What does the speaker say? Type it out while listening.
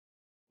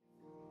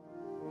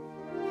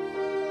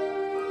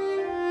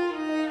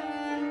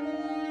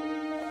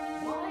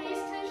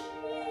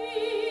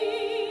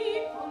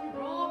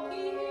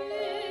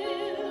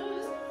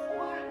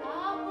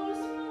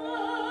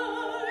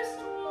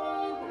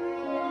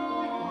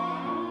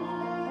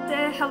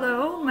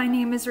Hello, my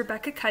name is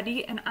Rebecca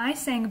Cuddy and I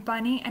sang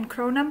Bunny and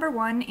Crow Number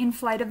 1 in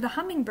Flight of the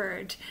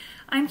Hummingbird.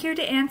 I'm here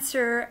to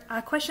answer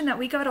a question that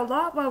we got a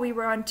lot while we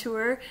were on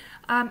tour.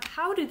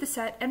 How do the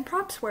set and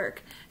props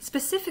work?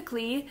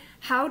 Specifically,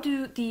 how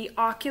do the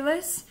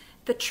oculus,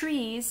 the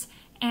trees,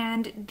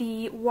 and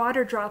the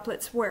water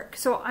droplets work?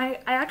 So I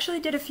actually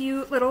did a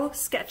few little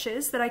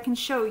sketches that I can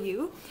show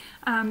you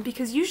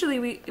because usually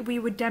we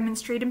would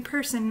demonstrate in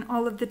person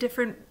all of the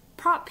different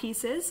prop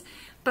pieces,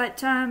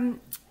 but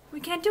we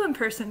can't do in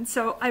person,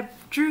 so I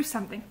drew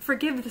something.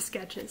 Forgive the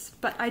sketches,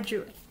 but I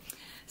drew it.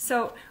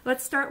 So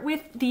let's start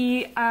with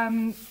the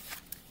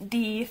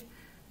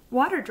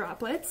water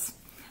droplets.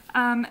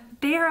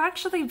 They are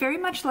actually very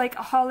much like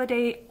a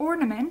holiday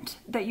ornament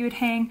that you would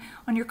hang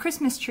on your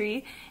Christmas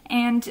tree,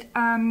 and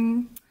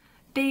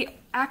they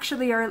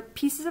actually are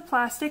pieces of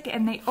plastic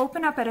and they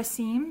open up at a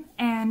seam,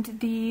 and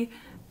the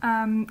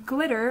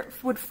glitter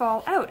would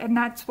fall out, and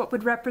that's what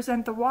would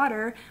represent the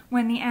water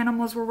when the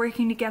animals were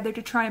working together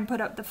to try and put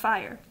out the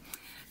fire.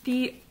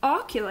 The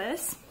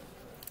oculus,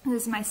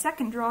 this is my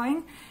second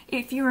drawing.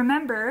 If you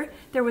remember,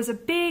 there was a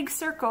big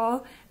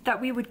circle that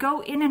we would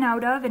go in and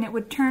out of and it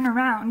would turn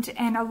around,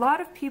 and a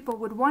lot of people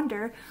would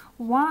wonder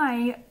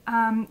why,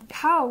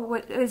 how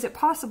is it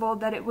possible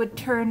that it would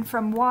turn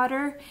from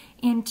water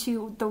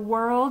into the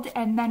world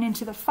and then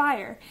into the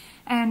fire?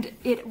 And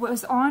it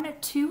was on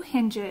two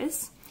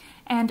hinges.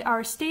 And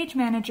our stage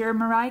manager,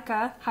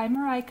 Marika, hi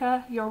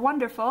Marika, you're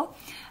wonderful,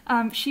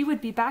 she would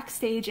be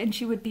backstage and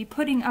she would be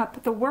putting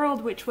up the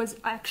world, which was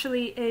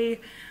actually a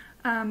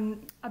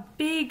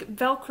big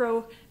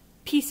Velcro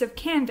piece of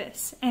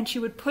canvas, and she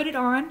would put it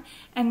on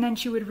and then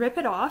she would rip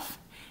it off,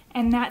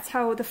 and that's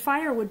how the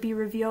fire would be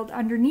revealed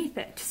underneath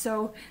it.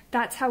 So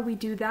that's how we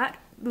do that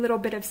little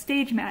bit of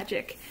stage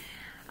magic.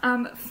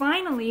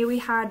 Finally, we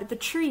had the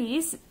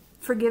trees.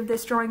 Forgive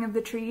this drawing of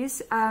the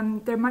trees.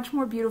 They're much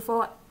more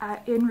beautiful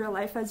in real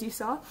life, as you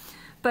saw,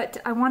 but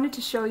I wanted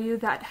to show you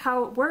that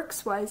how it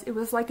works was, it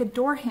was like a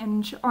door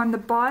hinge on the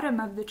bottom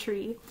of the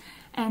tree,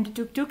 and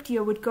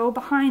Dukdukdiya would go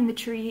behind the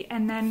tree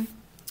and then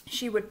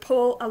she would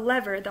pull a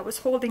lever that was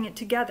holding it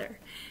together.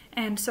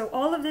 And so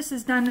all of this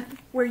is done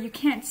where you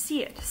can't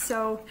see it.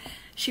 So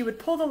she would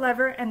pull the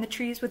lever and the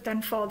trees would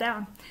then fall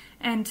down.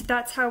 And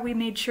that's how we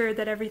made sure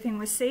that everything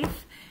was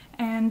safe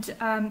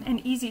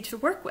and easy to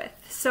work with.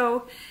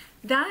 So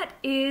that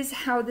is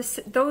how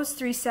those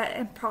three set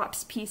and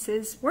props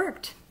pieces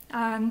worked.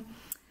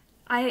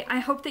 I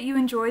hope that you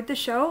enjoyed the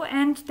show,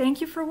 and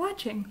thank you for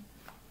watching.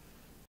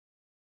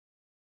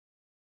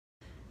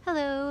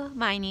 Hello,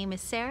 my name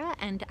is Sara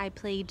and I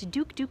played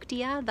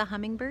Dukdukdiya, the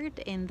hummingbird,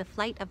 in The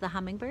Flight of the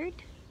Hummingbird.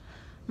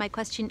 My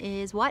question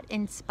is, what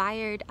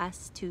inspired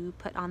us to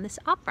put on this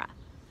opera?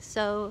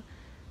 So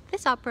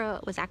this opera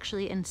was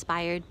actually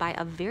inspired by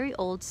a very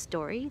old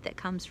story that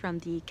comes from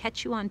the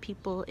Quechuan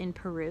people in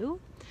Peru,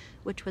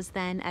 which was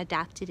then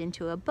adapted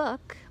into a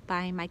book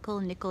by Michael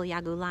Nicoll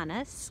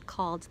Yahgulanaas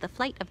called The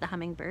Flight of the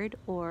Hummingbird,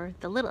 or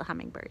The Little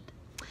Hummingbird.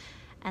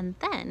 And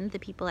then the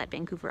people at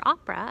Vancouver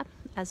Opera,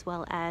 as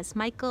well as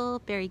Michael,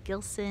 Barry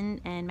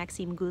Gilson, and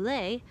Maxime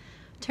Goulet,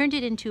 turned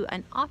it into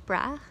an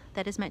opera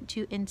that is meant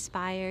to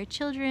inspire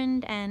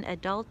children and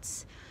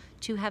adults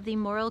to have the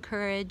moral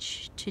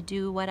courage to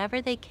do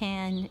whatever they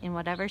can in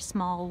whatever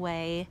small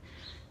way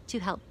to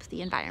help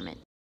the environment.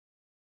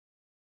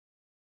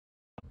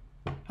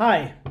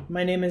 Hi,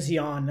 my name is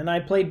Jan, and I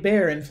played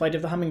Bear in Flight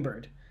of the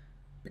Hummingbird.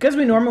 Because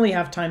we normally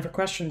have time for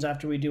questions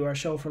after we do our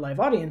show for live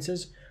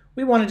audiences,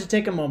 we wanted to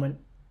take a moment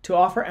to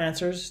offer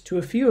answers to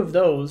a few of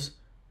those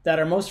that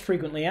are most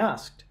frequently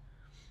asked.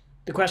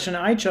 The question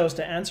I chose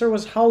to answer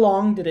was, how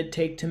long did it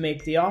take to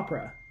make the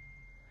opera?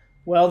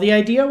 Well, the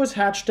idea was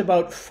hatched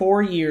about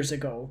 4 years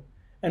ago,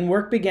 and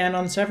work began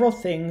on several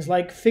things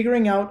like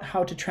figuring out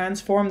how to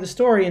transform the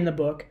story in the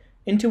book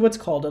into what's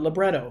called a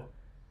libretto.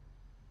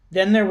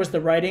 Then there was the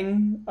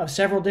writing of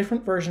several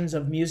different versions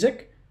of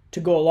music to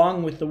go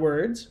along with the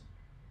words,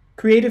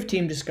 creative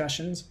team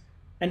discussions,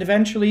 and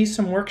eventually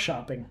some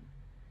workshopping.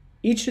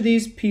 Each of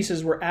these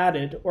pieces were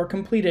added or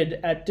completed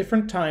at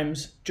different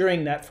times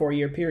during that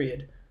 4-year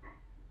period.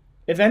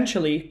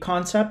 Eventually,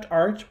 concept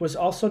art was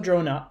also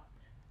drawn up,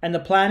 and the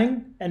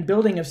planning and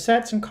building of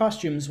sets and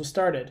costumes was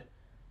started.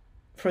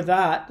 For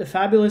that, the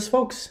fabulous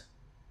folks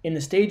in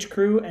the stage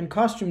crew and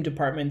costume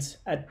departments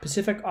at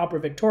Pacific Opera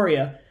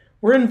Victoria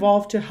were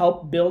involved to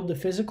help build the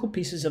physical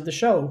pieces of the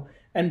show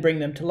and bring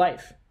them to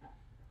life.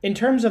 In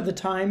terms of the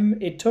time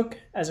it took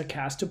as a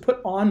cast to put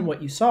on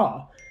what you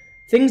saw,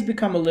 things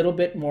become a little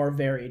bit more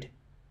varied.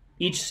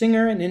 Each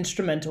singer and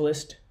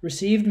instrumentalist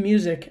received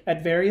music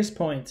at various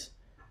points,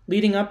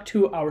 leading up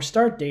to our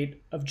start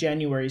date of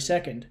January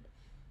 2nd.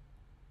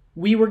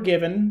 We were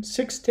given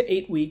 6 to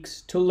 8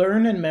 weeks to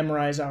learn and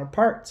memorize our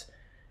parts,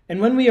 and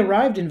when we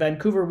arrived in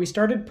Vancouver, we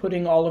started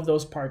putting all of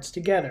those parts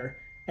together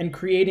and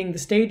creating the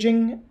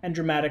staging and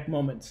dramatic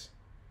moments.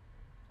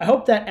 I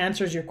hope that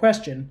answers your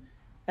question,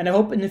 and I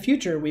hope in the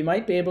future we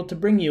might be able to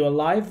bring you a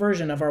live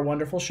version of our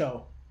wonderful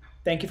show.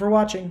 Thank you for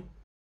watching.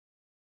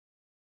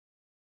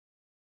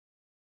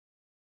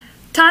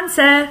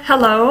 Tanse,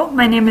 hello,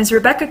 my name is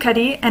Rebecca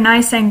Cuddy and I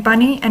sang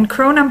Bunny and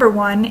Crow No.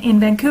 1 in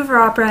Vancouver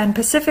Opera and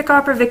Pacific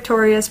Opera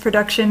Victoria's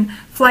production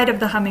Flight of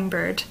the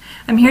Hummingbird.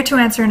 I'm here to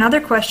answer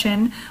another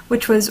question,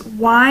 which was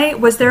why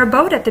was there a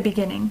boat at the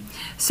beginning?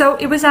 So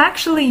it was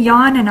actually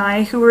Jan and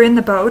I who were in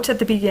the boat at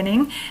the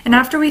beginning, and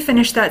after we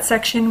finished that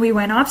section we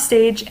went off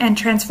stage and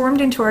transformed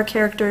into our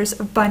characters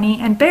of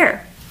Bunny and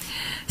Bear.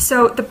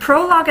 So the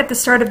prologue at the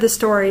start of the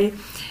story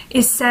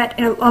is set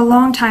a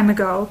long time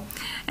ago.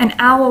 An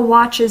owl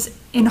watches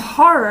in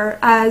horror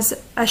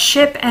as a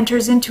ship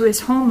enters into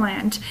his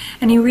homeland,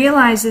 and he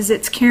realizes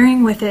it's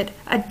carrying with it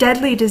a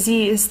deadly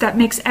disease that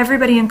makes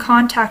everybody in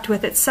contact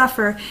with it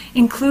suffer,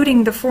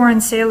 including the foreign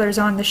sailors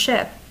on the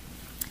ship.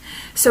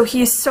 So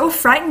he is so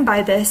frightened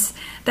by this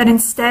that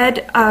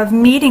instead of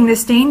meeting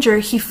this danger,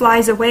 he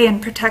flies away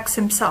and protects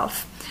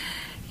himself.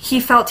 He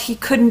felt he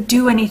couldn't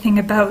do anything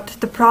about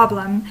the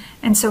problem,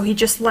 and so he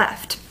just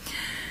left.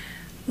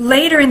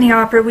 Later in the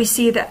opera, we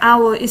see that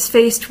Owl is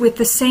faced with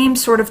the same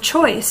sort of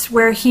choice,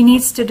 where he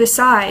needs to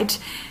decide,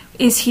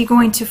 is he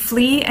going to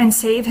flee and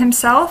save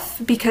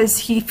himself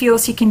because he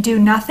feels he can do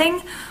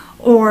nothing,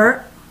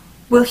 or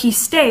will he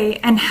stay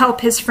and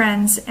help his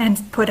friends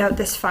and put out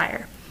this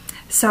fire?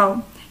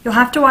 So you'll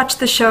have to watch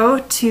the show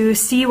to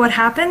see what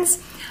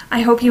happens.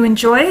 I hope you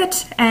enjoy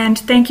it, and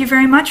thank you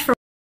very much for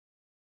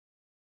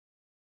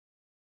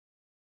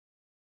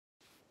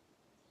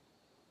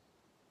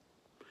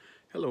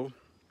Hello,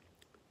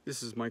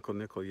 this is Michael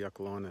Nicoll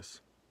Yahgulanaas.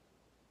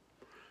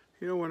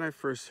 You know, when I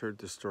first heard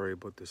the story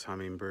about this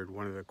hummingbird,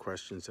 one of the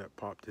questions that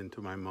popped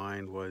into my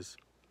mind was,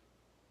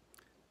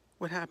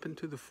 what happened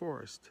to the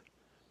forest?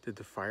 Did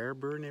the fire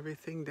burn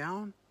everything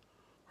down?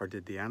 Or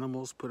did the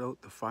animals put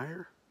out the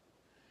fire?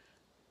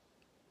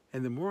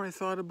 And the more I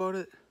thought about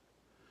it,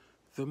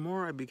 the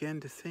more I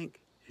began to think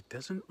it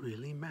doesn't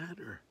really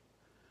matter.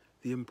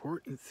 The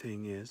important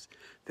thing is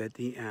that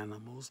the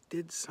animals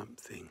did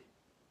something.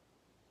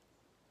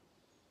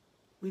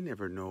 We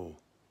never know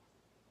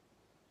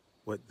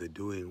what the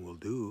doing will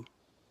do,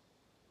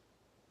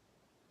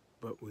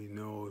 but we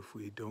know if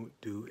we don't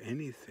do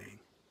anything,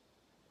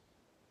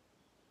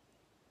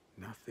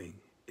 nothing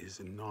is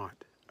not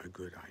a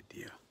good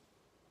idea.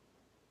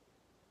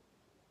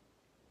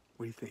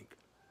 What do you think?